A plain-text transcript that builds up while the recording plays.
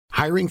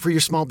Hiring for your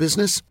small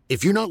business?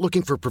 If you're not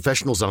looking for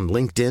professionals on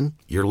LinkedIn,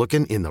 you're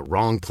looking in the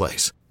wrong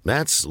place.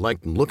 That's like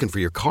looking for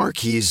your car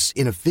keys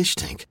in a fish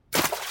tank.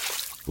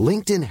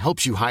 LinkedIn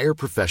helps you hire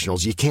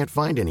professionals you can't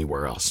find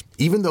anywhere else,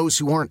 even those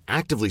who aren't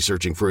actively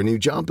searching for a new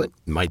job but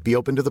might be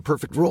open to the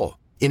perfect role.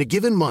 In a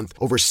given month,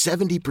 over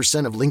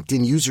 70% of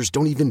LinkedIn users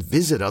don't even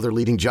visit other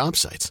leading job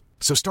sites.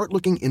 So start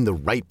looking in the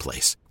right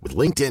place. With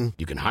LinkedIn,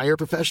 you can hire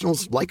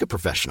professionals like a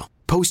professional.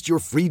 Post your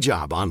free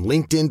job on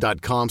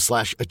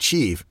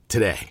linkedin.com/achieve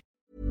today.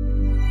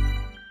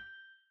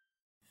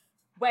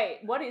 Wait,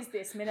 what is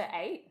this? Minute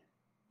 8?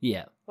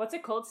 Yeah. What's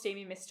it called?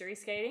 Steamy Mystery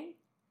Skating?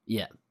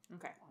 Yeah.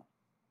 Okay.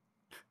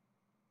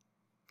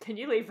 Can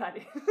you leave that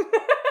in?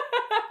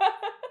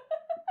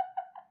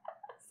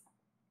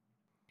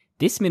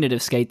 This minute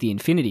of Skate the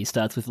Infinity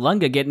starts with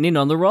Lunga getting in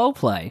on the role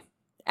play.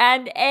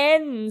 And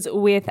ends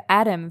with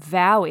Adam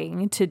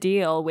vowing to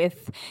deal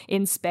with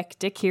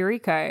Inspector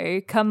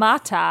Kiriko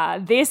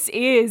Kamata. This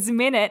is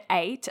minute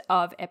 8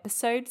 of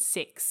episode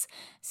 6,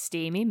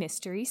 Steamy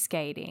Mystery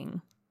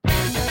Skating.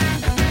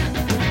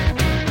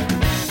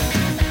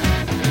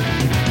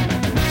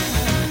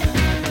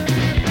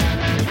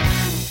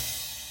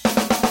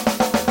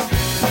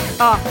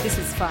 Oh, this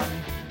is fun.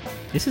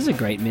 This is a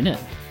great minute.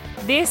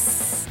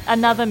 This,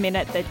 another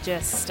minute that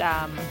just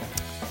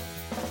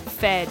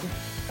fed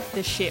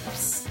the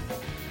ships.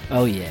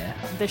 Oh, yeah.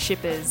 The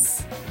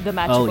shippers. The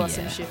Matcha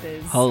Blossom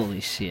shippers. Holy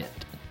shit.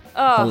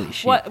 Oh, Holy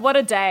shit. What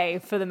a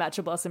day for the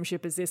Matcha Blossom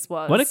shippers this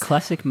was. What a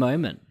classic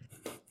moment.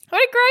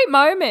 What a great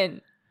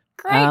moment.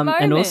 Great moment.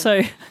 And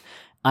also,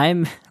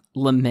 I'm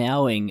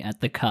lamowing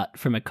at the cut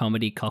from a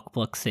comedy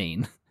cockblock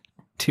scene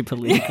to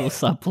political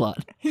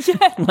subplot.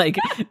 Yeah. Like,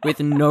 with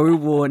no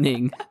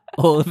warning,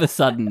 all of a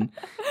sudden,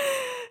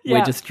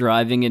 we're just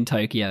driving in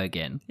Tokyo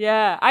again.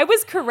 Yeah, I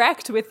was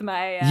correct with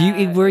my...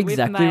 you were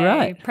exactly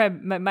right.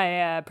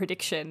 My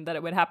prediction that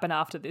it would happen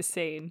after this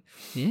scene.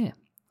 Yeah,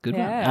 good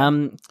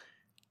one.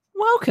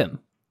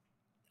 Welcome.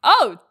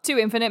 Oh, to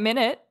Infinite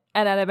Minute,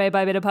 an anime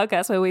by minute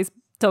podcast where we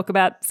talk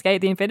about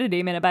Skate the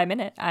Infinity minute by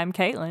minute. I'm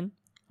Caitlin.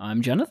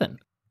 I'm Jonathan.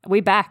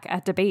 We back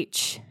at the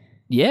beach.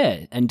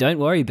 Yeah, and don't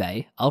worry,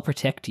 Bae. I'll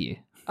protect you.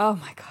 Oh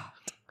my god.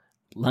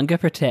 Lunga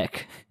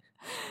protect.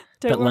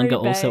 Don't but worry, Lunga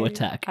also bae.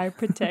 attack. I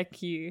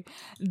protect you.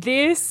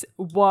 This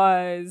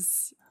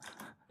was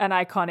an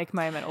iconic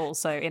moment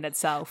also in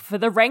itself for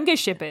the Renga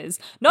shippers.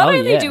 Not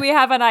only do we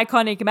have an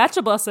iconic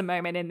Matcha Blossom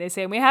moment in this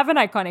scene, we have an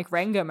iconic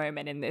Renga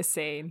moment in this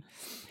scene.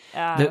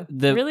 The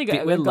really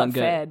bit good. where Got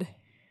Lunga fed.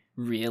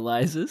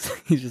 realizes,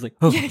 he's just like,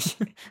 oh.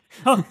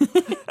 Oh.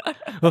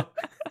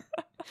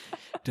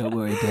 Don't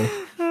worry, Bae.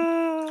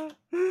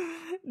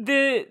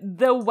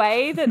 The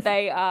way that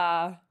they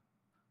are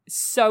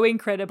so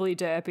incredibly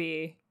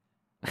derpy,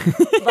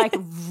 like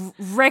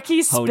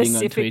Reki Holding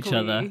specifically. onto each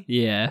other.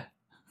 Yeah.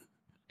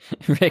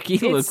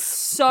 Reki looks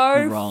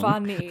so wrong.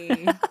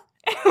 funny.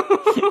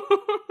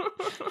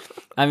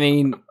 I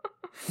mean,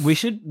 we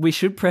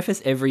should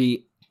preface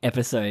every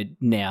episode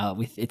now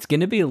with it's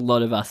going to be a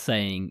lot of us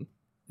saying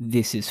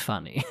this is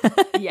funny.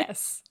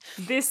 Yes.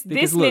 This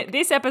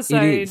it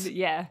episode, is.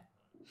 yeah.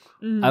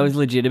 I was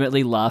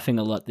legitimately laughing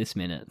a lot this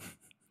minute.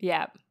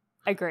 Yeah,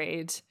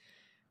 agreed.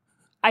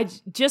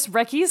 Just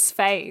Reki's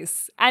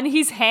face and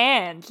his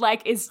hand,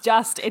 like, it's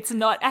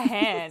not a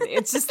hand.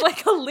 It's just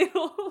like a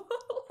little,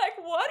 like,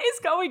 what is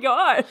going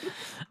on?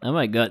 Oh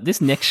my god. This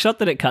next shot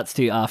that it cuts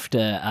to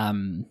after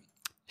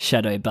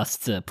Shadow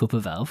busts a Poopa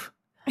valve,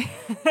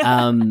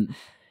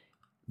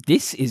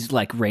 this is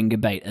like Renga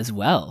bait as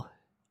well.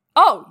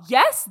 Oh,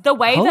 yes. The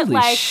way Holy that,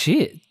 like...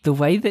 shit. The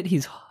way that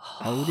he's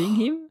holding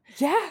him.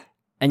 Yeah.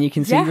 And you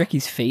can see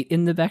Reki's feet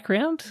in the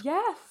background.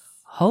 Yes.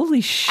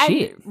 Holy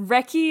shit. And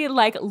Reki,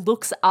 like,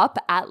 looks up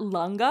at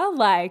Lunga,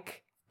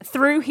 like,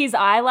 through his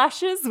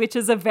eyelashes, which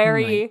is a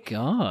very, oh my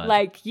God.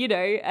 like, you know,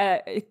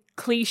 a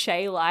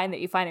cliche line that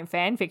you find in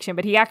fan fiction,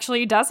 but he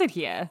actually does it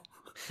here.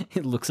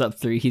 It looks up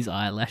through his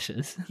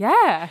eyelashes.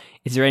 Yeah.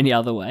 Is there any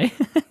other way?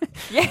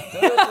 Yeah.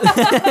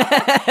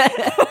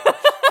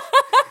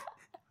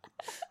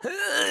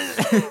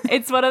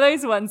 It's one of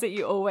those ones that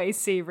you always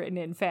see written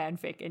in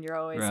fanfic and you're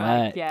always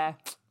like, yeah,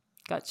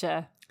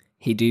 gotcha.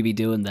 He do be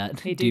doing that.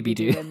 He do be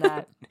doing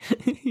that.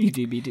 He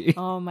do be do.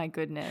 Oh my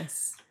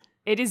goodness.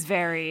 It is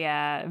very,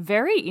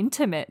 very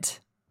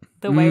intimate,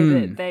 the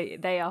way that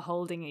they are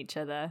holding each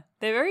other.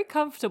 They're very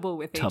comfortable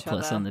with each other.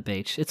 Topless on the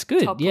beach. It's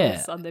good,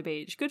 Topless on the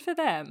beach. Good for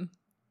them.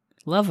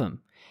 Love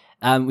them.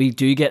 We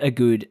do get a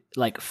good,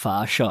 like,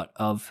 far shot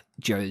of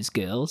Joe's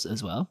girls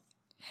as well.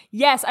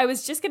 Yes, I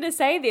was just going to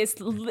say this.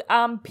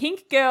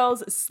 Pink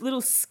Girl's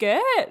little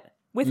skirt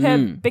with her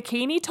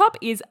bikini top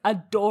is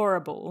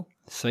adorable.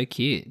 So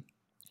cute.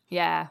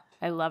 Yeah,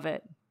 I love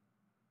it.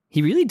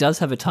 He really does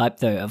have a type,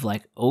 though, of,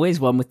 like, always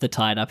one with the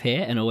tied up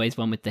hair and always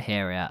one with the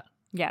hair out.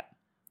 Yeah.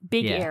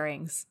 Big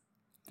earrings.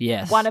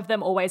 Yes. One of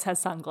them always has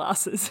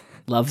sunglasses.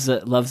 Loves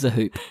a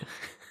hoop.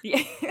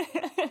 Yeah.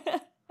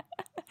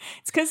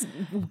 It's because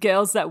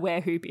girls that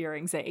wear hoop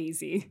earrings are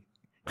easy.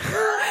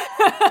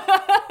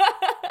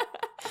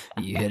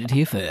 You heard it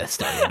here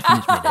first.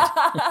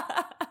 I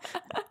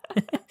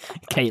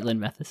Caitlin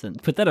Matheson.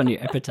 Put that on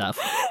your epitaph.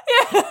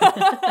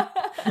 Yeah.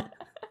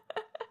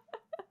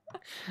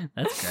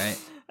 That's great.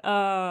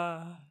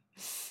 I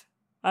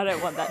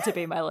don't want that to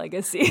be my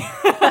legacy.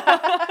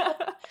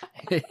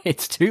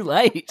 It's too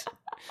late.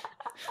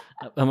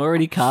 I'm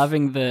already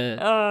carving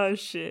Oh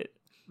shit.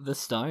 the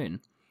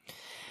stone.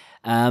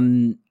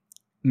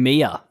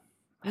 Mia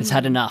has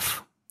had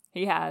enough.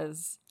 He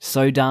has.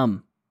 So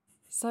dumb.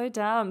 So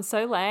dumb,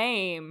 so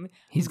lame.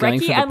 He's going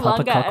Reki for the and Papa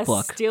Lunga are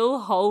cockblock. still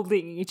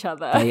holding each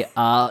other. They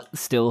are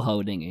still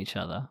holding each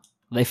other.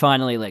 They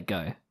finally let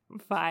go.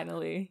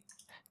 Finally.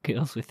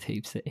 Girls with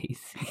heaps of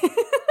ease.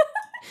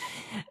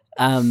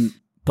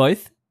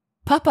 Both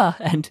Papa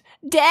and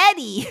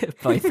Daddy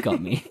both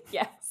got me.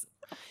 Yes.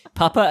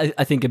 Papa,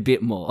 I think a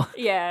bit more.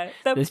 Yeah.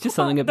 There's just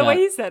something the about- way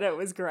he said it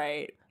was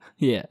great.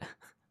 Yeah.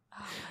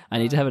 I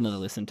need to have another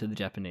listen to the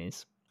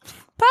Japanese.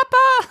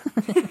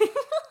 Papa!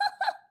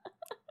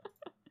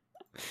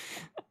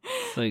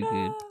 So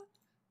good.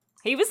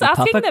 He was The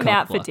asking Papa them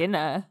out for cockblock.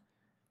 dinner.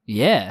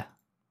 Yeah.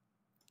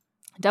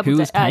 Double Who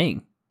was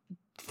paying?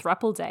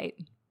 Thruple date.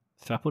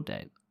 Thruple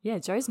date. Yeah,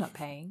 Joe's not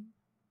paying.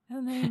 I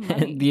don't know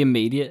money. The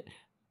immediate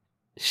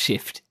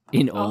shift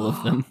in all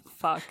of them.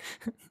 Fuck.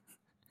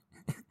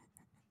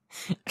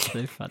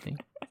 So funny.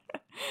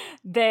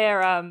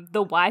 Their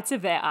the whites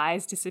of their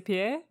eyes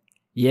disappear,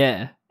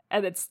 Yeah.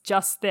 and it's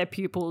just their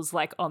pupils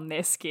like on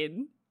their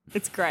skin.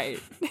 It's great.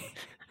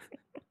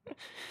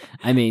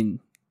 I mean,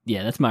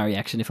 yeah, that's my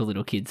reaction if a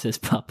little kid says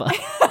Papa.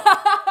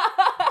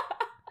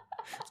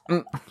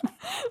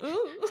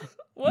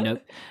 What?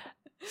 Nope.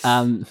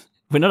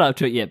 We're not up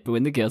to it yet, but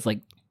when the girl's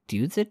like,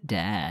 dude's a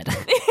dad.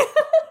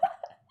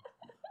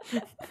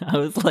 I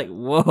was like,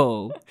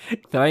 whoa.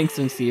 Throwing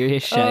some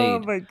serious Oh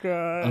shade my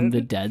god. on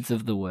the dads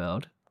of the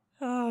world.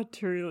 Oh,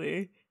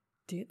 truly.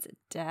 Dude's a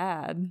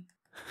dad.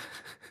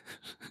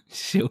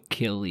 She'll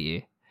kill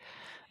you.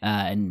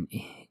 And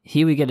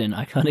here we get an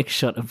iconic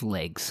shot of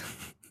legs.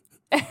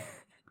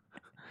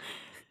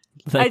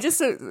 I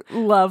just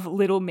love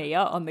little Mia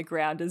on the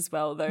ground as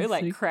well, though,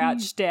 like so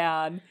crouched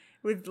down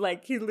with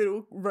like his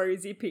little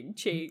rosy pink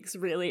cheeks,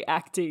 really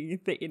acting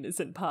the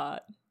innocent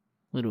part.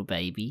 Little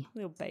baby.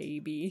 Little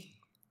baby.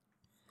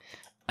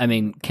 I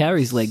mean,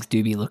 Cowrie's legs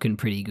do be looking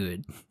pretty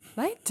good.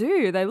 They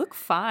do. They look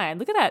fine.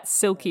 Look at that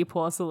silky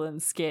porcelain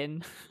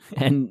skin.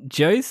 And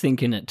Joe's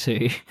thinking it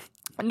too.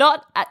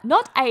 Not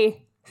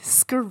a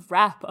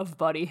scrap of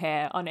body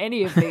hair on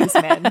any of these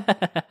men.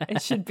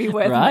 It should be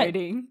worth Right?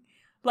 noting.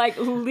 Like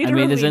literally. I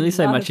mean, there's only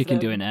so none much of you can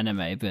do them. in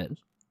anime, but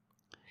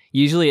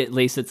usually at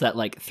least it's at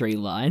like 3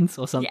 lines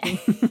or something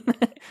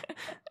that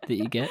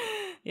you get.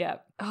 Yeah.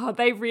 Oh,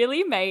 they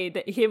really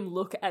made him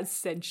look as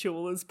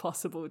sensual as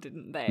possible,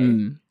 didn't they?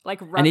 Mm. Like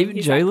running even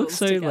his Joe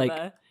looks ankles so, like,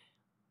 together.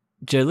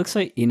 Joe looks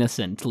so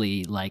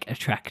innocently like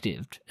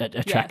attracted.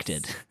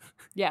 Yes.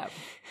 Yeah.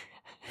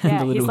 And Yeah,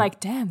 the he's little- like,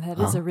 damn, that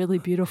is a really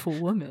beautiful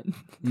woman.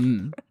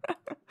 Mm.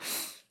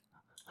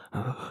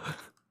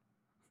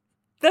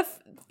 Here's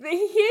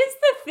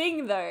the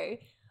thing, though.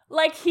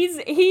 Like, he's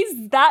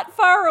that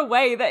far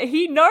away that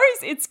he knows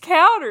it's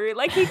Kaoru.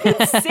 Like, he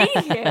can see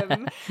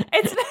him.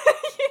 It's,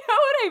 you know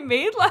what I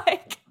mean?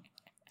 Like,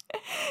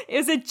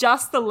 is it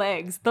just the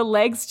legs? The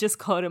legs just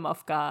caught him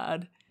off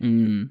guard.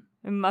 Mm.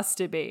 It must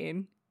have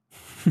been.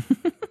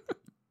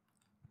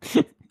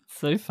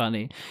 So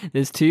funny.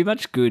 There's too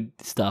much good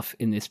stuff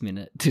in this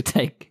minute to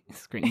take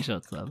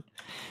screenshots of.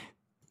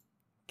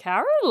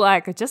 Kaoru,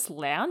 like, just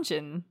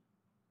lounging,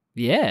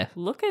 Yeah.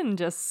 looking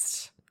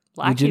just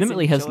like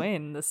Legitimately he's has-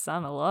 enjoying the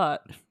sun a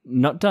lot.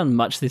 Not done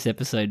much this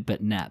episode,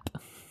 but nap.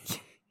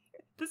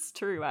 That's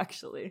true,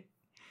 actually.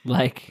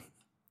 Like,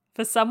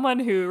 For someone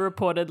who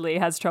reportedly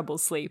has trouble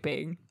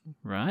sleeping.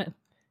 right?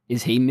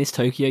 Is he Miss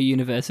Tokyo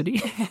University?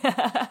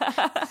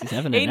 He's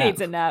having a He nap.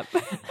 needs a nap.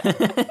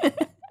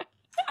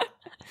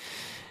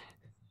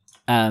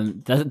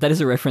 That is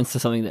a reference to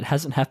something that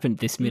hasn't happened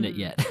this minute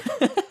yet.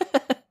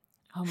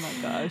 Oh my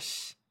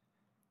gosh.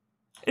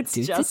 It's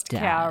Dude's a just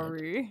dad.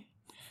 Kaoru.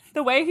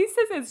 The way he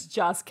says it's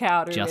just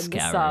Kaoru Just in the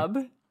Kaoru. sub.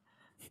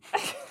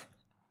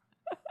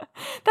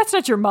 That's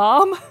not your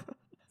mom.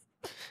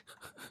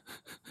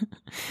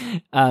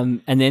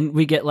 And then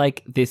we get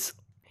like this,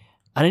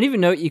 I don't even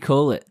know what you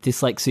call it,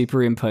 this like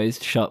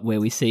superimposed shot where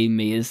we see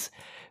Mia's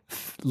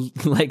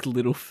like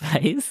little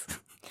face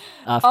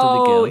after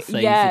the girl says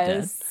the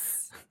dad.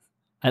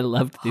 I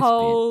loved this bit.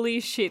 Holy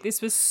shit, this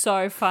was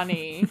so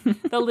funny.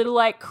 The little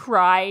like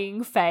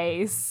crying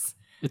face.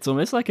 It's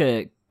almost like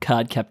a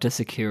card captor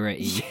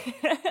Sakura-y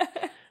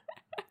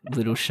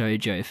little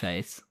shoujo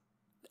face.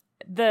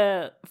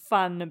 The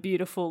fun,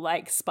 beautiful,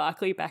 like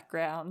sparkly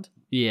background.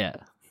 Yeah.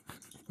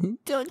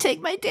 Don't take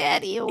my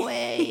daddy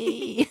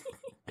away.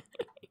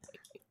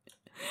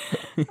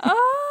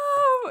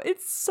 Oh,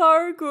 it's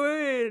so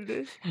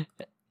good.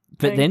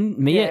 But then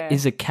Mia Yeah.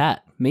 is a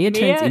cat. Mia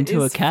turns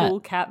into a is cat. full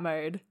cat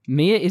mode.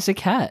 Mia is a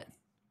cat.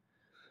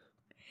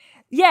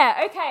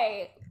 Yeah,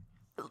 okay.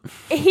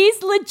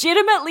 He's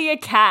legitimately a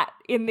cat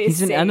in this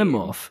He's an scene.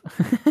 animorph.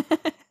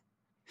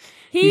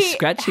 He He's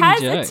scratching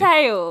has Joe. a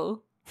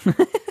tail.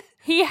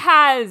 He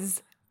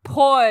has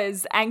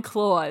paws and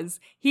claws.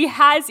 He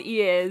has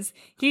ears.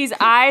 His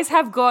eyes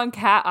have gone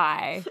cat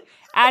eye.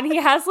 And he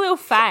has little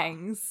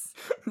fangs.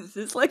 This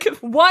is like a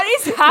What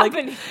is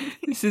happening?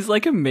 this is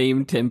like a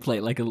meme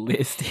template, like a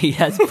list. He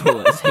has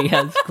paws. He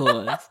has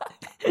claws.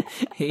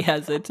 He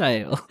has a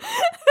tail.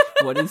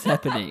 What is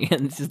happening?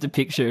 And it's just a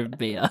picture of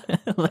Mia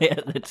lay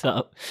at the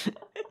top.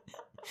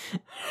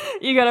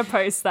 You gotta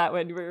post that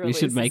when we release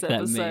should make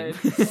this that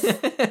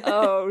episode. meme.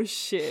 Oh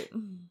shit!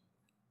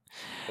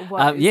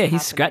 What is Yeah, happening?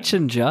 he's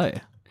scratching Joe.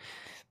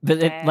 But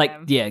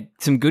Damn.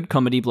 some good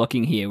comedy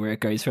blocking here, where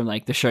it goes from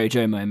like the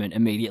shoujo moment,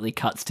 immediately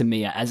cuts to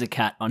Mia as a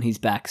cat on his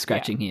back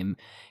scratching him,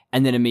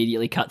 and then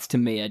immediately cuts to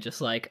Mia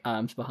just like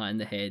arms behind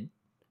the head,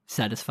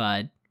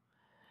 satisfied,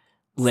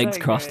 legs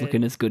So crossed, good.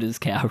 looking as good as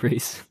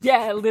cowries.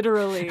 Yeah,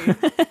 literally.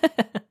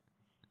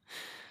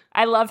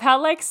 I love how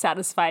like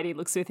satisfied he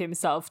looks with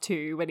himself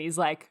too when he's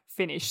like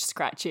finished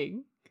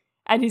scratching,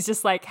 and he's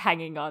just like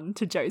hanging on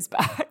to Joe's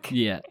back.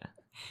 Yeah,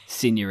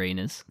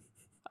 Signorinas.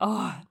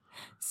 Oh,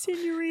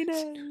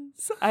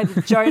 senoritas!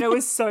 Jonah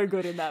was so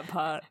good in that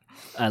part.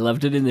 I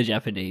loved it in the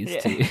Japanese Yeah.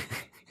 too.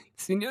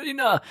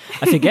 Signorina.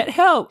 I forget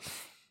how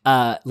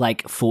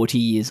like 40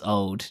 years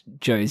old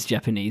Joe's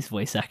Japanese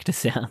voice actor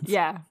sounds.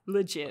 Yeah,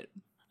 legit.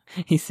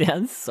 He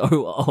sounds so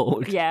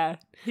old. Yeah,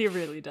 he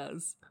really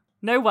does.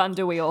 No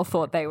wonder we all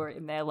thought they were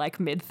in their like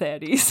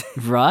mid-30s.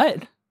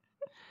 Right?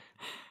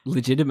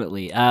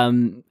 Legitimately.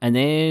 And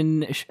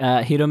then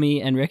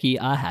Hiromi and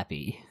Reki are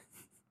happy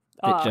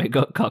that Joe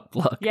got cock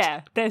blocked.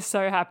 Yeah, they're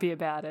so happy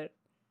about it.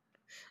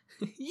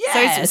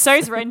 Yes!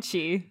 So's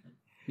Renchi.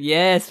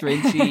 Yes,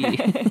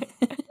 Renchi.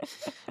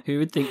 Who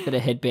would think that a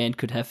headband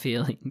could have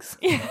feelings?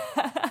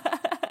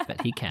 But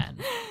he can.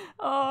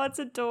 Oh, it's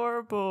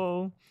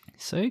adorable.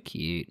 So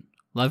cute.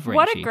 Love Renchi.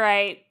 What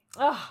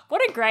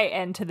a great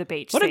end to the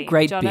beach What a scene,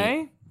 great Jono.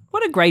 bit.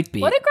 What a great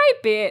bit. What a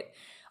great bit.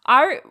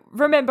 I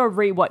remember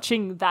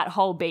rewatching that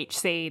whole beach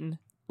scene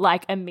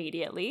like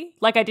immediately.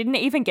 Like I didn't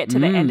even get to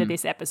the end of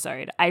this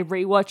episode. I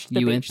rewatched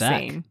the You went beach back.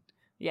 scene.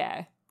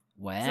 Yeah.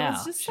 Wow. So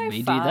it's just Should so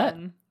we fun. do that?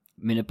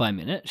 Minute by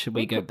minute? Should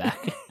we go back?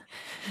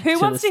 Who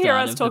to wants the to hear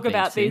start us of the talk beach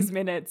about scene? these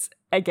minutes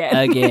again?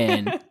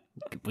 Again.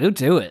 We'll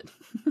do it.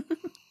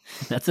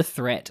 That's a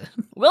threat.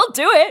 We'll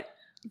do it.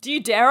 Do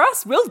you dare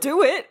us? We'll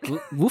do it.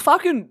 We'll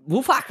fucking do it.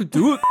 We'll fucking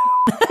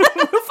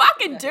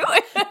do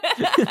it.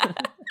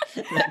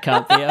 That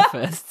can't be our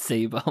first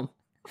C-bomb.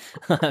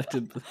 I have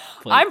to bleep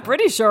I'm that.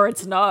 pretty sure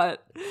it's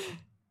not.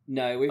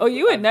 No, Oh,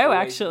 you would I've know,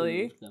 always actually.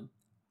 removed them.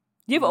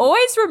 You've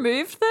always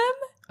removed them?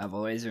 I've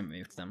always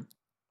removed them.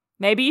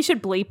 Maybe you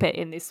should bleep it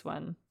in this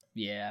one.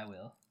 Yeah, I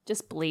will.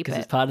 Just bleep Because it.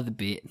 it's part of the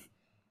bit.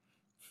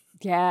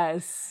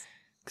 Yes.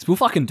 Because we'll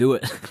fucking do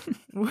it.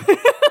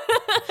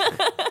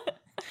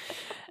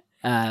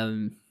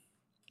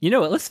 You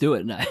know what? Let's do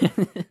it. No,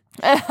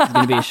 it's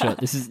going to be a short.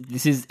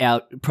 This is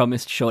our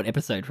promised short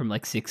episode from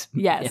like 6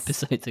 Yes.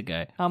 episodes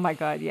ago. Oh my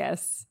god,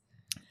 yes.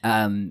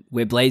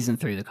 We're blazing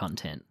through the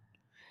content.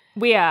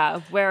 We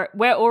are. We're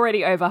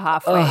already over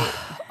halfway.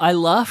 I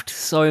laughed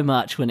so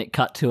much when it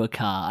cut to a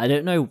car. I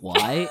don't know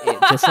why. It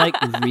just like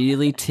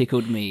really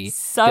tickled me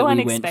So that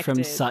we went from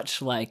unexpected.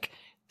 such like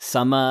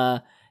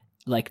summer,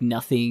 like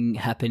nothing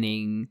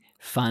happening,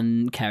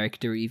 fun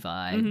character-y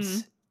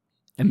vibes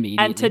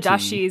immediately. And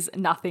Tadashi's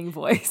nothing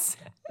voice.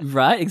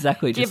 Right,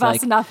 exactly. Give Just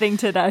us like, nothing,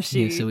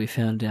 Tadashi. yeah, so we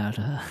found out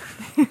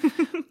who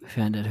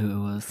it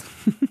was.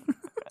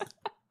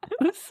 It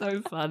was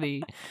so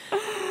funny.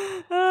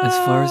 As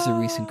far as the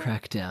recent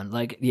crackdown,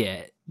 like,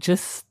 yeah,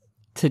 just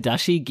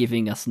Tadashi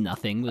giving us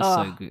nothing was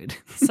so good.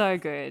 So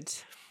good.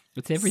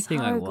 It's everything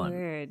so I want.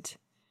 Good.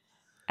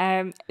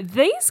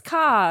 These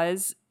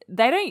cars,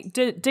 they don't.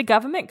 Do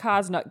government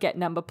cars not get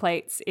number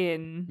plates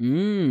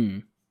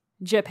in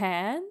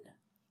Japan?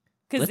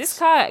 Because this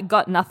car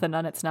got nothing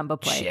on its number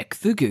plate. Check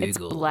the Google. It's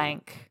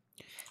blank.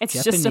 It's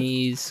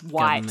Japanese just a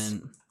white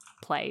government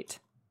plate.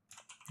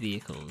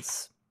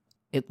 vehicles.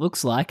 It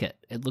looks like it.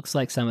 It looks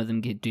like some of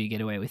them do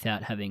get away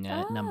without having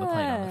a number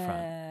plate on the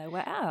front.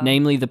 Wow.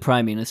 Namely, the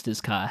Prime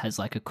Minister's car has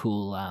like a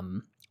cool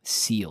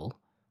seal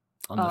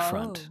on the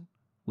front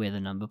where the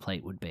number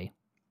plate would be.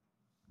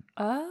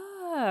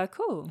 Ah,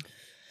 cool.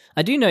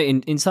 I do know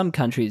in some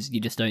countries you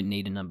just don't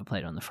need a number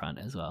plate on the front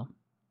as well.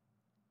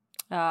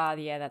 Ah,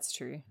 yeah, that's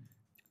true.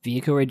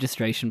 Vehicle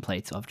registration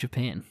plates of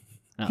Japan.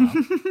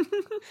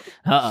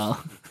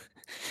 Uh-oh.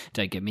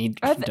 Don't get me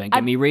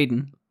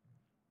reading.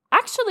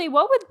 Actually,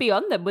 what would be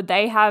on them? Would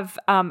they have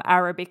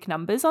Arabic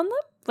numbers on them?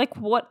 Like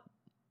what?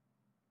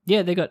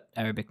 Yeah, they got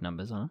Arabic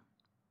numbers on them.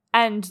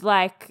 And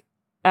like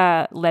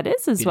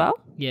letters as well?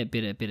 Yeah,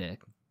 bit of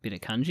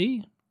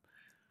kanji.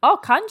 Oh,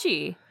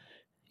 kanji.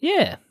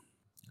 Yeah.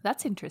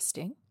 That's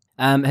interesting.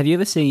 Have you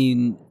ever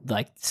seen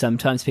like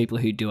sometimes people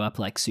who do up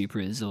like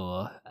Supras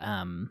or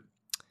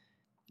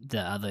the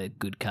other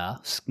good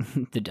cars,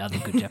 the other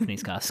good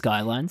Japanese car,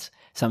 Skylines?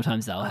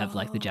 Sometimes they'll have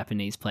like the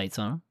Japanese plates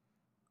on them.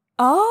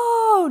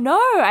 Oh, no,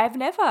 I've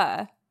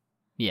never.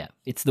 Yeah,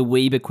 it's the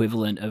Weeb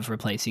equivalent of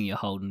replacing your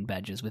Holden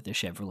badges with a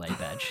Chevrolet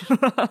badge.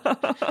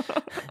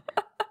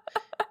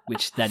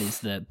 which that is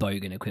the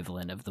bogan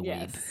equivalent of the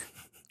Yes. weeb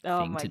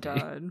Oh thing my to do.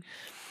 God.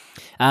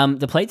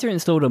 The plates are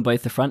installed on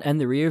both the front and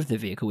the rear of the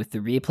vehicle, with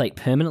the rear plate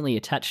permanently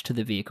attached to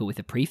the vehicle with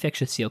a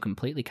prefecture seal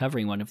completely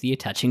covering one of the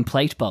attaching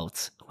plate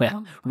bolts.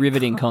 Wow,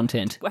 riveting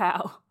content.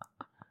 Wow.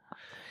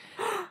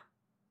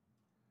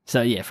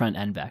 So yeah, front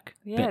and back.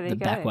 Yeah, but there the you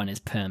back go. one is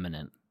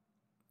permanent.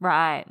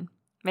 Right.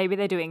 Maybe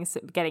they're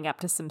getting up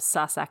to some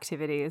sus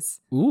activities.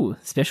 Ooh,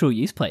 special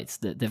use plates.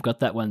 They've got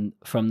that one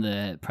from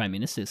the Prime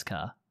Minister's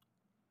car.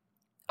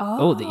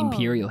 Oh, the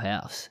Imperial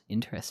House.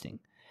 Interesting.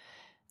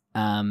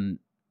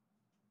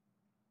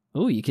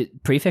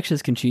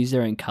 Prefectures can choose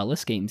their own color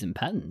schemes and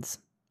patterns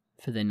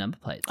for their number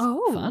plates.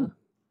 Oh, fun.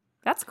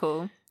 That's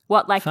cool.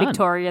 What, like Fun.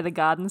 Victoria, the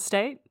Garden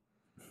State?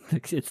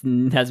 It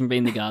hasn't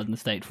been the Garden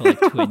State for like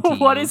 20 years.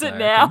 What is it I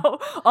now?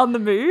 reckon. On the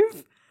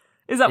move?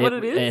 Is that what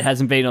it is? It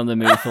hasn't been on the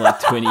move for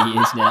like 20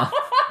 years now.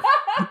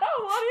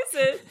 What is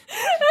it?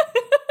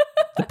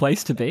 The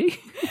place to be? Is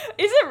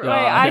it? Wait, Oh,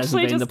 I it hasn't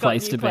actually been just the got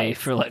place new to be plates.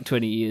 for like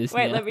 20 years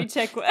Wait, now. let me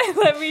check.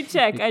 Let me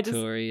check.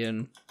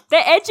 Victorian.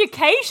 The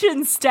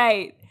Education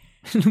State.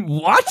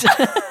 What?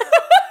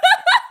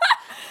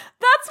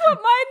 That's what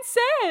mine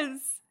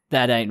says.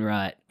 That ain't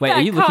right. Wait, That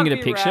are you looking at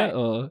can't a be picture right.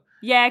 or?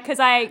 Yeah, because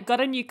I got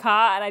a new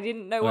car and I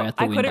didn't know Or what out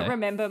the I couldn't window.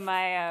 remember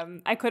my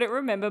I couldn't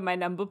remember my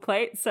number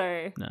plate,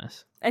 so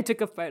Nice. I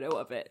took a photo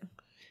of it.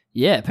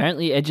 Yeah,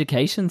 apparently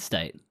Education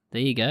State.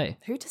 There you go.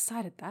 Who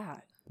decided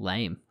that?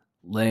 Lame.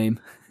 Lame.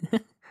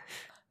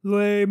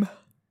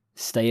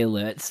 Stay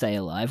alert, stay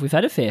alive. We've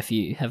had a fair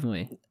few, haven't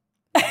we?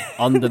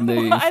 On the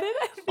move. I don't know.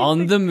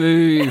 On the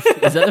move.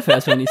 Is that the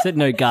first one you said?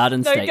 No,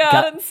 Garden No State.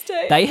 Garden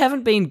State. They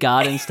haven't been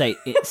Garden State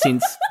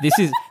since this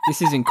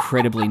is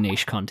incredibly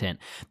niche content.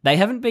 They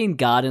haven't been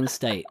Garden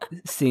State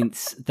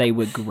since they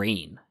were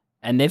green,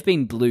 and they've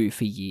been blue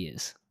for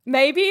years.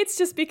 Maybe it's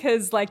just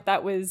because like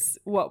that was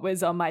what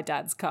was on my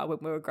dad's car when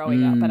we were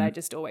growing up, and I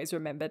just always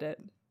remembered it.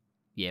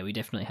 Yeah, we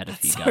definitely had a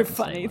few So Garden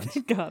funny, State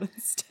the Garden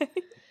State.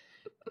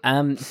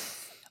 ones.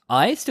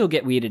 I still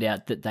get weirded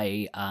out that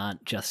they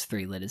aren't just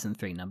 3 letters and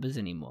 3 numbers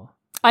anymore.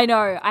 I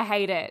know. I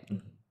hate it.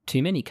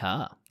 Too many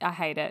car. I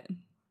hate it.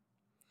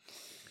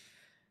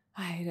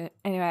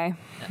 Anyway.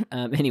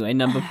 Anyway,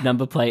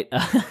 number plate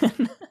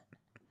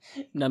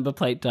number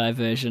plate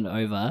diversion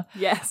over.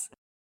 Yes.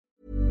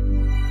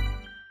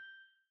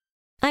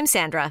 I'm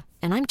Sandra,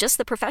 and I'm just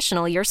the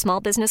professional your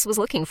small business was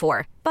looking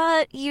for.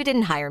 But you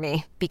didn't hire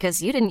me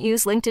because you didn't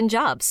use LinkedIn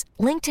Jobs.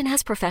 LinkedIn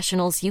has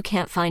professionals you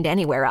can't find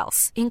anywhere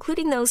else,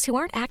 including those who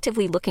aren't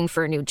actively looking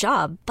for a new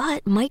job,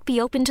 but might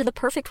be open to the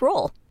perfect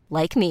role,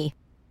 like me.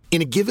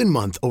 In a given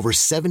month, over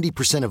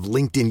 70% of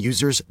LinkedIn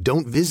users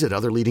don't visit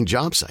other leading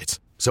job sites.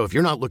 So if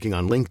you're not looking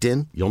on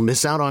LinkedIn, you'll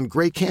miss out on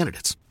great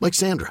candidates like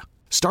Sandra.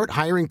 Start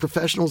hiring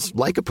professionals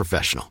like a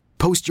professional.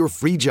 Post your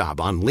free job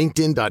on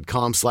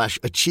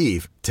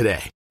linkedin.com/achieve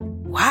today.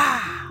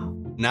 Wow.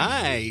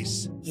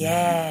 Nice.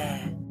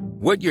 Yeah.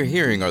 What you're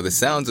hearing are the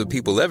sounds of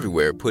people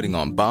everywhere putting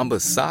on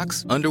Bombas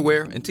socks,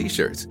 underwear, and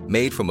T-shirts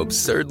made from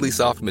absurdly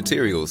soft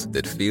materials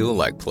that feel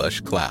like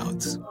plush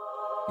clouds.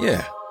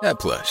 Yeah, that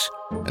plush.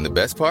 And the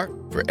best part?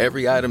 For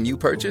every item you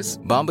purchase,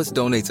 Bombas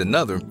donates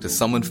another to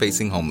someone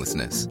facing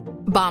homelessness.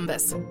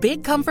 Bombas.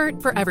 Big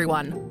comfort for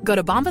everyone. Go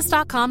to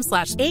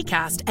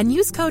bombas.com/ACAST and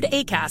use code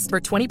ACAST for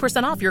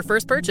 20% off your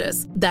first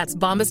purchase. That's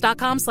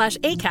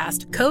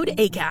bombas.com/ACAST. Code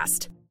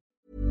ACAST.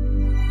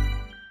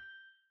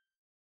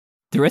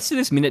 The rest of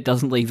this minute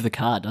doesn't leave the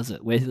car, does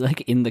it? We're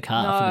like in the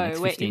car for the next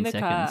 15 we're in the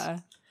seconds. car.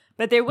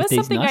 But there was With these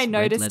something nice I red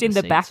noticed leather in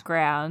the seats.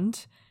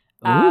 background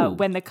Ooh.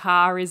 when the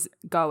car is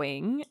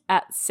going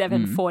at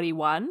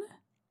 7:41.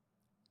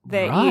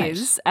 There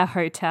is Right. a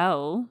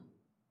hotel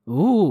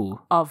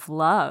Ooh, of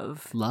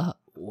love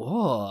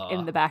whoa.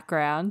 in the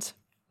background.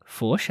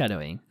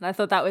 Foreshadowing. And I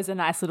thought that was a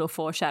nice little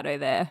foreshadow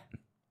there.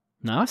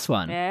 Nice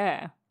one.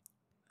 Yeah.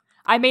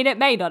 I mean, it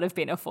may not have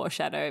been a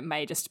foreshadow. It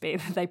may just be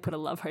that they put a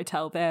love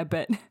hotel there,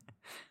 but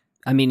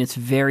I mean, it's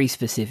very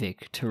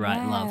specific to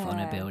write love on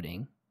a Yeah.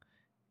 building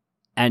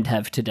and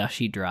have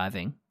Tadashi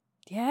driving.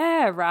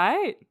 yeah,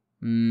 right?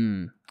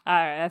 Maybe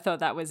I thought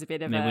that was a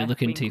bit of a we're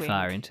looking wink, too wink.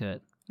 far into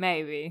it.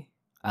 Maybe.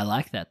 I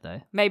like that,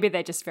 though. Maybe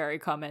they're just very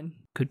common.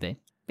 Could be.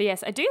 But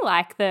yes, I do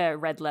like the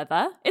red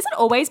leather. Is it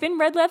always been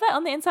red leather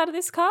on the inside of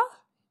this car?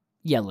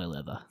 Yellow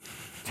leather.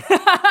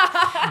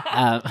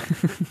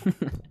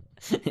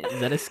 Is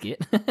that a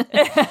skit?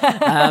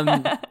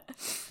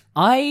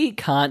 I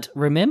can't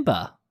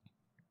remember.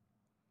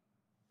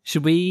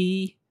 Should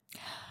we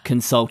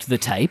consult the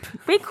tape?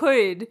 We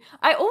could.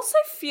 I also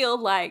feel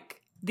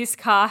like this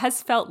car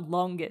has felt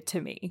longer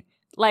to me.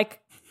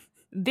 Like,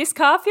 this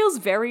car feels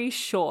very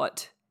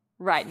short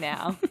right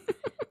now.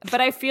 But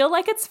I feel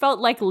like it's felt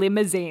like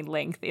limousine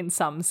length in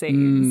some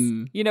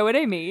scenes. You know what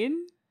I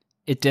mean?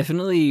 It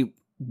definitely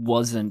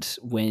wasn't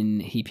when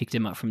he picked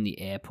him up from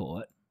the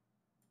airport.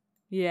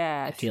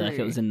 Yeah, I feel like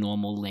it was a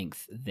normal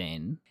length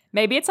then.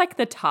 Maybe it's like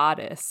the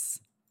TARDIS.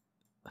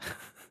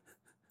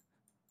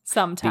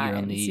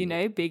 Sometimes,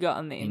 the bigger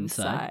on the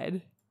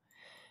inside.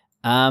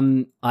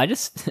 inside. I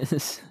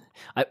just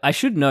I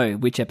should know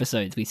which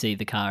episodes we see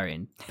the car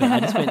in, but I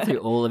just went through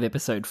all of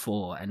episode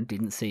 4 and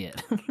didn't see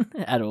it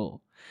at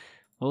all.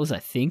 What was I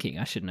thinking?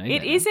 I should know It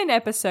better. is in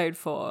episode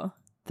 4.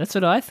 That's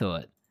what I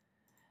thought.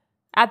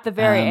 At the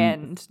very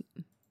end.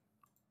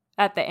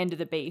 At the end of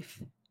the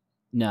beef.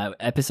 No,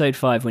 episode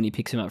 5 when he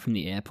picks him up from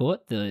the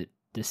airport, the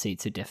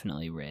seats are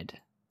definitely red,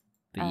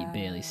 but you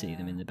barely see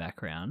them in the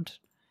background.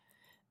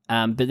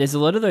 But there's a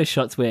lot of those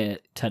shots where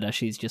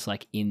Tadashi's just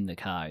like in the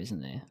car,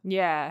 isn't there?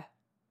 Yeah.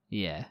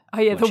 Yeah. Oh,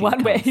 yeah, the watching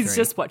one where Cars he's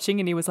 3. just watching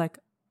and he was like,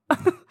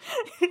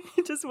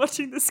 just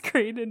watching the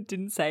screen and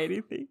didn't say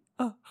anything.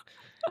 Oh.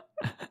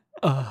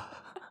 Oh.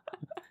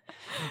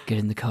 Get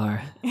in the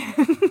car.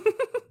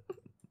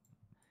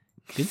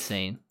 Good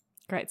scene.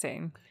 Great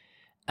scene.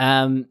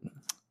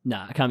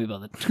 Nah, I can't be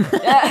bothered.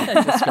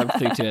 I just scrubbed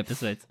through 2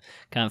 episodes.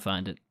 Can't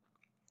find it.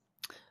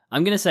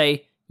 I'm going to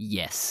say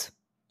yes,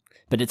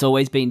 but it's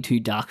always been too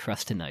dark for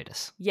us to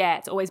notice. Yeah,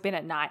 it's always been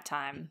at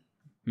nighttime.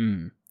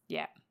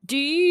 Yeah.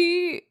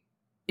 Do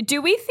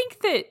we think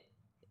that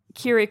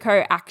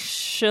Kiriko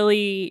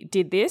actually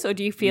did this, or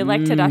do you feel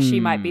like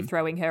Tadashi might be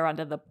throwing her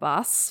under the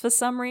bus for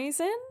some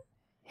reason?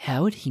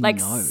 How would he like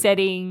know?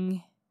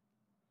 setting.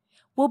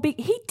 Well,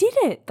 he did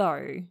it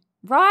though,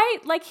 right?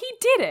 Like he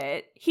did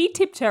it. He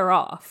tipped her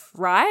off,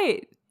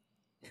 right?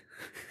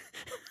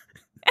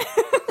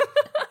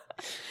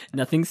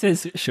 Nothing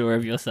says sure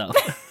of yourself.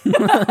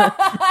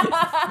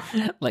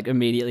 Like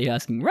immediately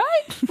asking,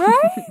 right?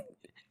 Right?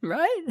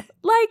 Right?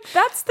 Like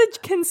that's the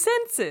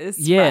consensus.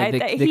 Yeah,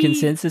 right? the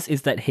consensus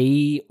is that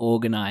he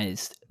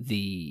organized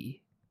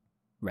the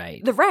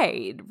raid. The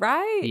raid,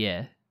 right?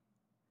 Yeah.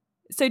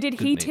 So did Good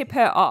he movie. tip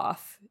her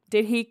off?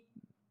 Did he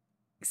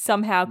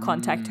somehow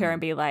contact her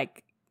and be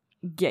like,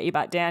 get your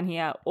butt down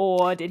here?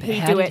 Or did he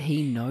How do did it?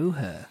 he know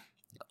her?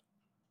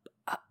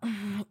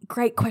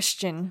 Great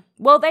question.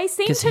 Well, they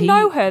seem 'Cause to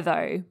know her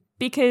though,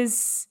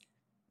 because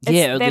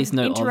Yeah, or at they've least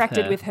know of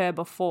interacted her. with her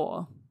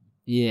before.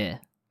 Yeah,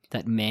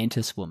 that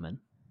mantis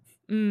woman,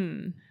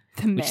 The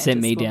which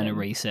sent me mantis down a woman.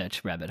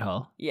 research rabbit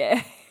hole.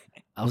 Yeah.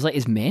 I was like,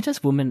 is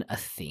mantis woman a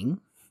thing?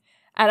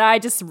 And I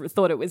just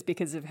thought it was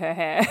because of her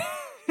hair.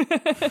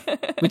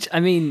 Which, I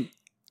mean,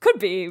 Could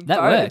be. that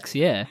both. works,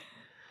 yeah.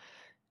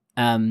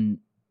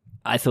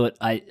 I thought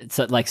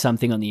so like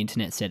something on the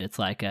internet said it's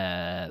like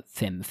a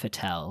femme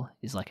fatale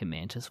is like a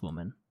mantis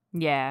woman.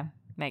 Yeah,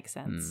 makes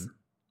sense.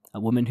 A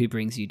woman who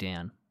brings you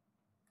down.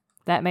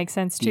 That makes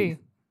sense too.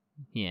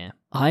 Yeah.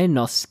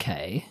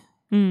 Inosuke,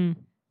 Mm.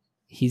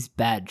 his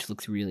badge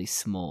looks really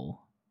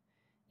small.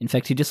 In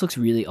fact, he just looks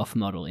really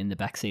off-model in the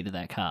backseat of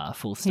that car,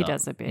 full stop.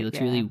 does a bit, He looks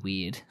yeah. really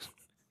weird.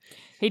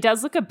 He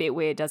does look a bit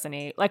weird, doesn't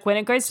he? Like when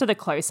it goes to the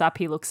close-up,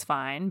 he looks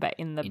fine, but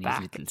in the In his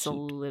back, little it's a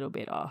suit. little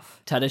bit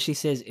off. Tadashi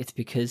says it's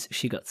because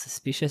she got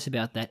suspicious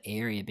about that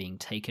area being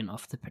taken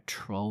off the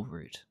patrol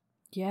route.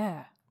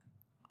 Yeah.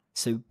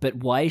 So, but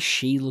why is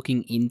she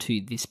looking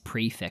into this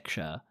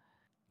prefecture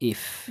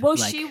if... Well,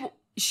 like,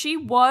 she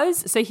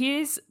was. So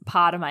here's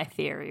part of my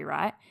theory,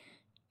 right?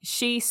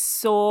 She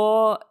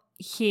saw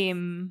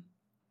him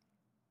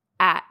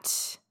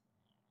at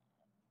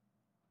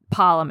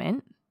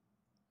Parliament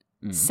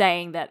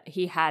saying that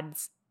he had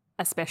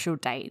a special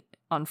date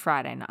on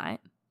Friday night.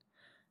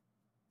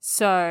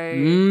 So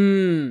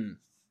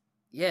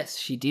Yes,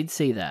 she did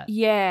see that.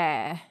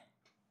 yeah.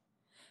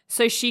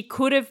 So she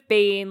could have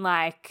been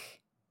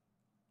like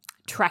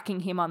tracking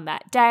him on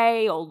that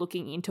day or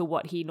looking into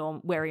what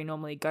where he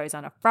normally goes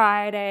on a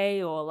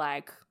Friday or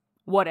like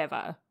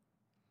whatever.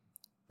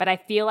 But I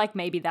feel like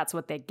maybe that's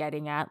what they're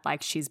getting at.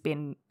 Like she's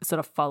been sort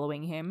of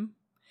following him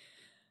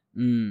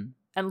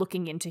and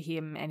looking into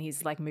him and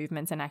his like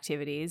movements and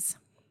activities.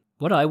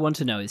 What I want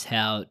to know is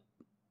how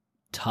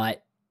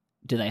tight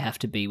do they have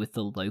to be with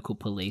the local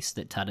police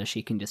that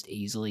Tadashi can just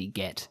easily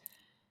get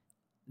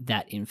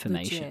that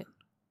information? Legit.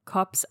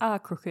 Cops are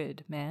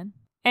crooked, man.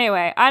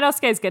 Anyway,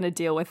 Inosuke's going to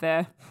deal with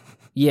her.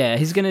 Yeah,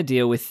 he's going to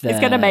deal with He's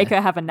going to make her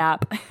have a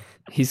nap.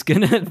 He's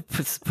going to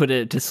put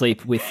her to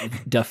sleep with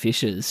the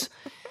Fishers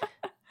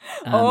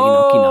in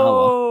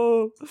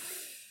Okinawa.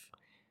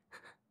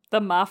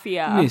 The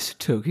mafia. Miss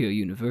Tokyo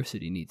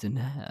University needs a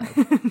nap.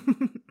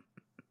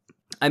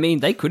 I mean,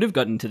 they could have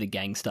gotten to the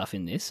gang stuff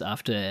in this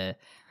after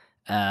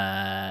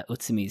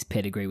Utsumi's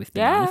pedigree with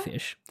Banana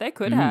Fish. They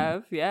could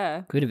have,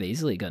 yeah. Could have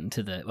easily gotten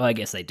to the... Well, I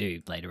guess they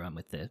do later on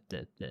with the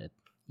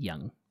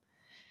young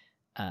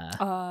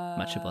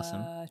Matcha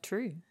Blossom.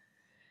 True.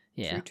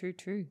 Yeah.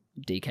 True.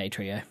 DK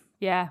trio.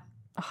 Yeah.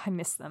 Oh, I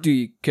miss them.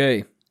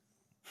 DK.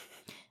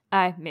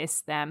 I miss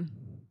them.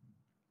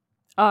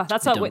 Oh,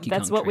 that's The what Donkey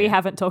Kong we trio.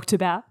 haven't talked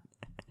about.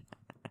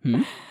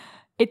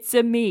 It's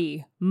a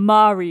me,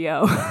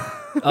 Mario.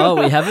 Oh,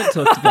 we haven't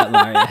talked about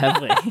Mario,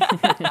 have we?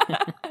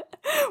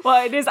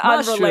 Well, it is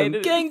Mushroom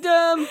unrelated.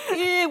 Kingdom,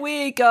 here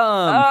we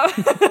come.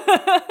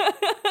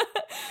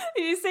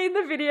 You seen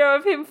the video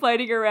of him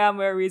floating around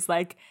where he's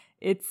like,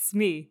 it's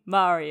me,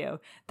 Mario.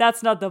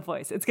 That's not the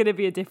voice. It's going to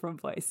be a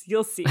different voice.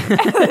 You'll see.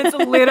 It's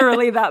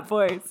literally that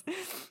voice.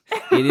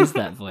 It is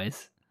that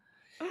voice.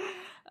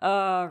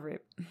 Oh,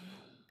 rip.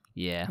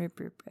 Yeah.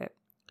 Rip.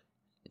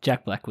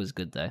 Jack Black was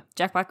good though.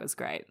 Jack Black was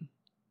great.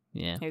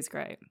 Yeah. He was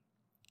great.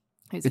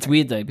 It's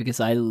weird though because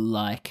I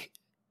like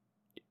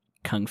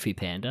Kung Fu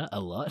Panda a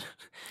lot. It's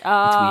weird to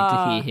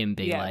Ah, hear him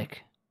be yeah.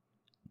 like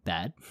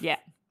bad. Yeah.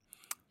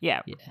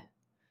 Yeah. Yeah.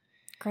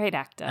 Great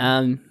actor.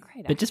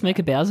 Great But just make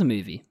a Bowser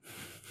movie.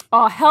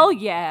 Oh, hell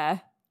yeah.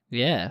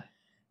 Yeah.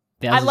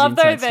 I Bowser's love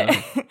though Inside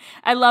Story. that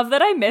I love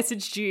that I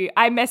messaged you.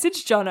 I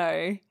messaged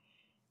Jono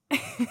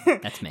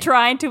That's me.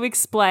 trying to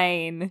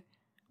explain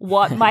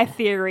what my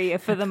theory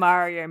for the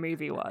Mario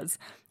movie was.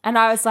 And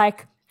I was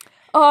like,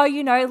 oh,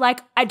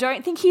 like I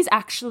don't think he's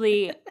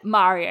actually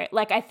Mario.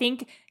 Like I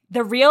think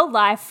the real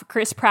life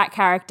Chris Pratt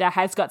character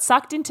has got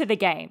sucked into the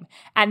game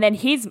and then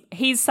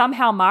he's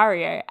somehow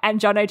Mario. And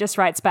Jono just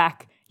writes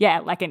back, yeah,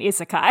 like an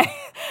isekai.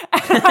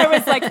 And I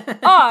was like,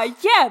 oh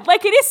yeah,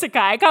 like an isekai.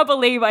 I can't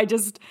believe I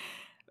just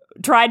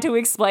tried to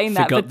explain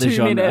that Forgot for the 2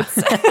 genre. minutes.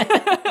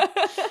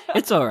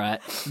 It's all right.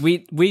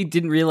 We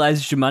didn't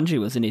realize Jumanji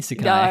was an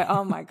isekai No,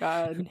 oh my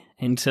God.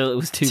 until it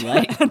was too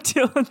late.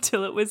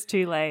 until it was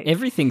too late.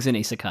 Everything's an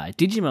isekai.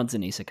 Digimon's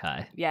an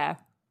isekai. Yeah.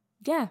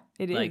 Yeah,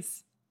 it is. Like,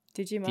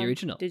 Digimon. the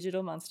original.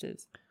 Digital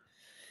monsters.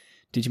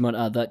 Digimon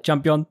are the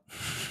champion.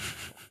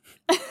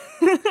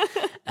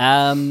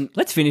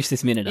 Let's finish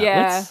this minute up.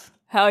 Yeah.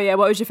 Hell yeah.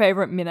 What was your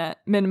favorite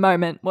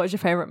moment? What was your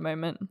favorite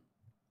moment?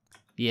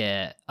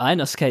 Yeah.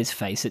 Inosuke's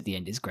face at the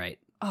end is great.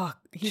 Oh,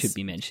 he's Should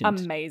be mentioned.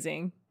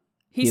 amazing.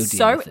 He'll He's deal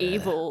so with her.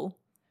 evil.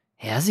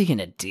 How's he going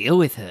to deal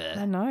with I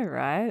her? know,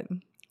 right?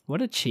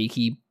 What a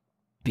cheeky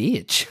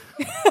bitch.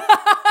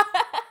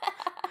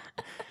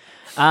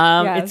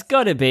 Yes. It's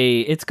got to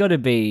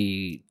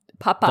be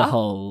Papa. the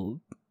whole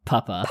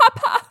Papa.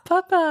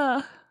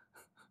 Papa.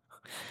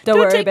 Don't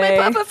worry, take babe.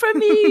 my Papa from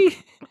me.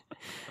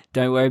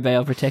 Don't worry, babe,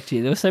 I'll protect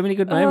you. There were so many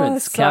good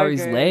moments. so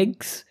Kaoru's good.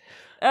 legs.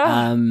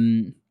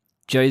 Ugh.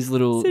 Joe's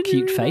little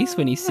cute Senorita. face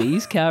when he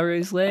sees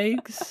Kaoru's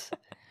legs.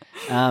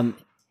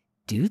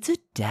 Dude's a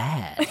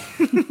dad.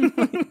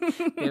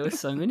 There were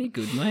so many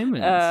good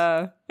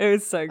moments. It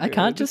was so good. I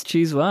can't just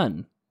choose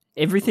one.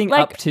 Everything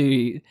Like- up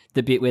to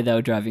the bit where they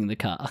were driving the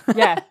car.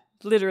 Yeah,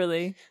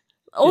 literally.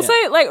 Also,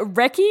 like,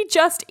 Reki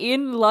just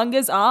in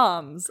Lunga's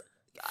arms.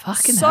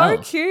 Fucking so hell.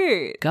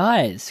 cute.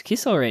 Guys,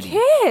 kiss already.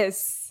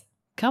 Kiss.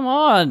 Come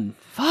on.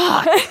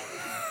 Fuck.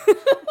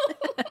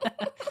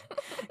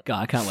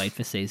 God, I can't wait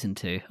for season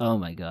 2. Oh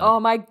my God. Oh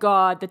my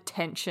God, the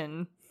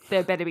tension.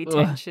 There better be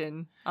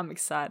tension. I'm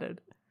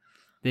excited.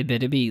 There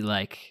better be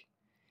like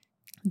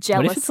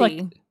Jealousy. What if it's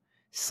like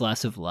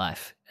slice of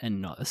life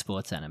and not a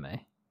sports anime?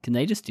 Can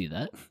they just do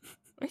that?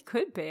 It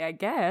could be, I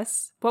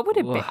guess. What would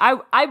it be?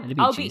 Whoa, that'd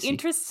be I'll juicy.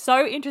 be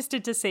so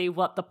interested to see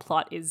what the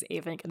plot is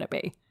even going to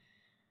be.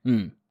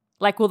 Mm.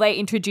 Like, will they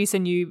introduce a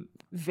new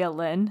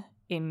villain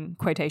in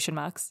quotation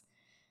marks?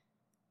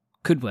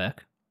 Could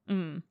work.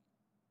 Mm.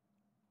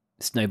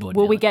 Snowboard.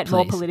 Will we villain, get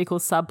more please. political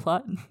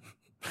subplot?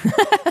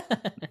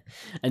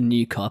 A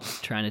new cop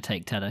trying to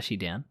take Tadashi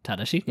down.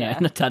 Tadashi? Yeah. No,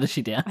 not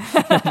Tadashi down.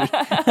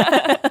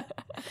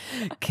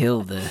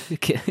 Kill the...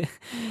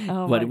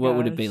 Oh what my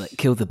would it be gosh. like?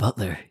 Kill the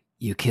butler.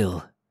 You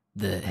kill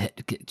the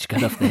head.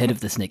 Cut off the head of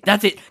the snake.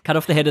 That's it. Cut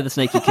off the head of the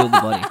snake. You kill the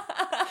body.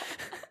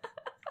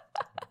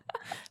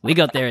 We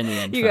got there in the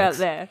end, You got folks.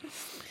 there.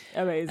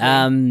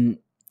 Amazing.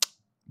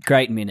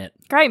 Great minute.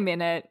 Great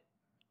minute.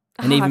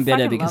 And Oh, even I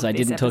better fucking because love I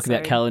this didn't talk about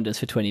episode. calendars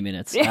for 20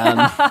 minutes.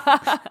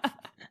 Yeah.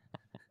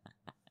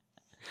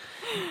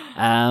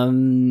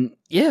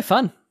 Yeah,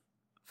 fun.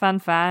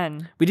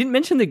 Fun. We didn't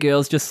mention the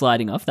girls just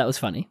sliding off. That was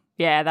funny.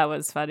 Yeah, that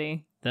was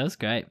funny. That was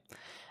great.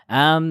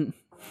 But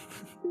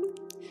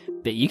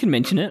you can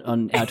mention it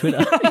on our Twitter,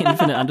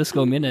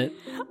 infinite_minute.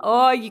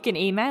 Or you can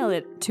email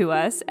it to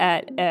us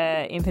at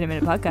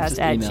infiniteminutepodcast Just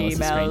at email us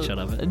a screenshot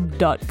of it.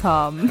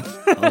 gmail.com.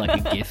 Or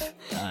like a GIF.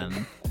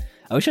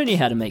 I wish I knew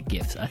how to make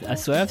GIFs. I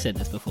swear I've said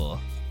this before.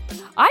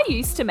 I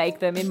used to make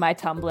them in my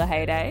Tumblr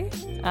heyday.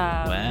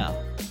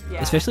 Wow.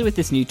 Yeah. Especially with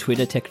this new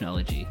Twitter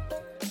technology.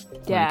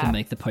 Where you Yeah. can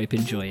make the Pope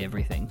enjoy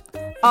everything.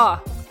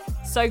 Oh,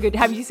 so good.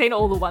 Have you seen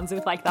all the ones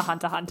with like the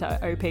Hunter x Hunter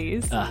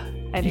OPs?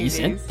 And You EDs?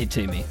 sent it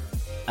to me.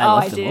 I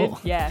love them did. all.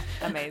 Yeah,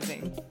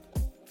 amazing.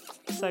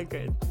 So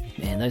good.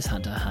 Man, those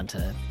Hunter x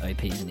Hunter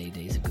OPs and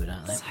EDs are good,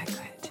 aren't they? So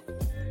good.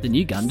 The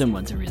new Gundam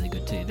ones are really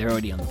good too. They're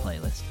already on the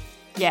playlist.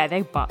 Yeah,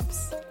 they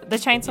bops. The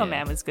Chainsaw Yeah.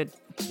 Man was good.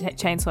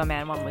 Chainsaw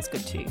Man one was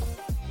good too.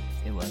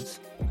 It was.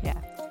 Yeah.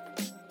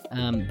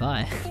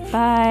 Bye.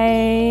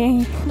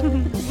 Bye.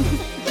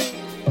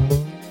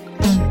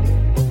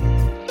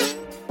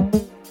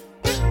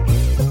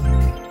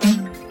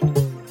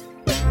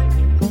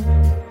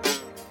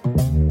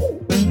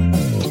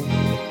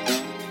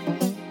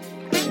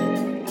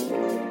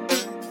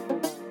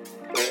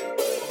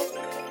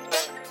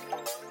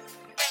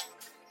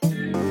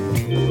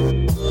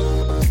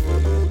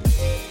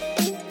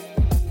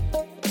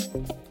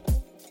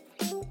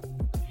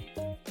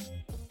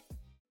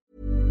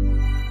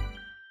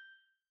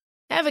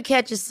 Ever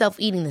catch yourself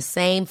eating the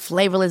same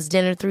flavorless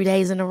dinner 3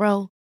 days in a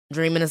row?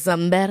 Dreaming of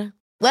something better?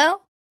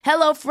 Well,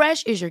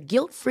 HelloFresh is your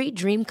guilt-free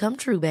dream come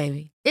true,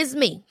 baby. It's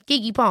me,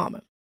 Keke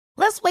Palmer.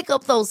 Let's wake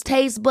up those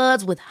taste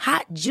buds with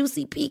hot,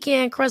 juicy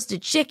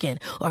pecan-crusted chicken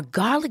or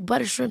garlic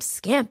butter shrimp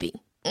scampi.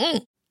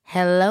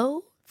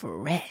 Hello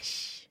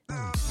Fresh.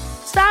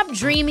 Stop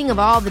dreaming of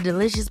all the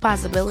delicious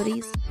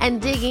possibilities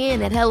and dig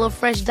in at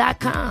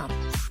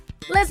HelloFresh.com.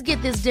 Let's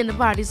get this dinner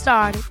party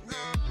started.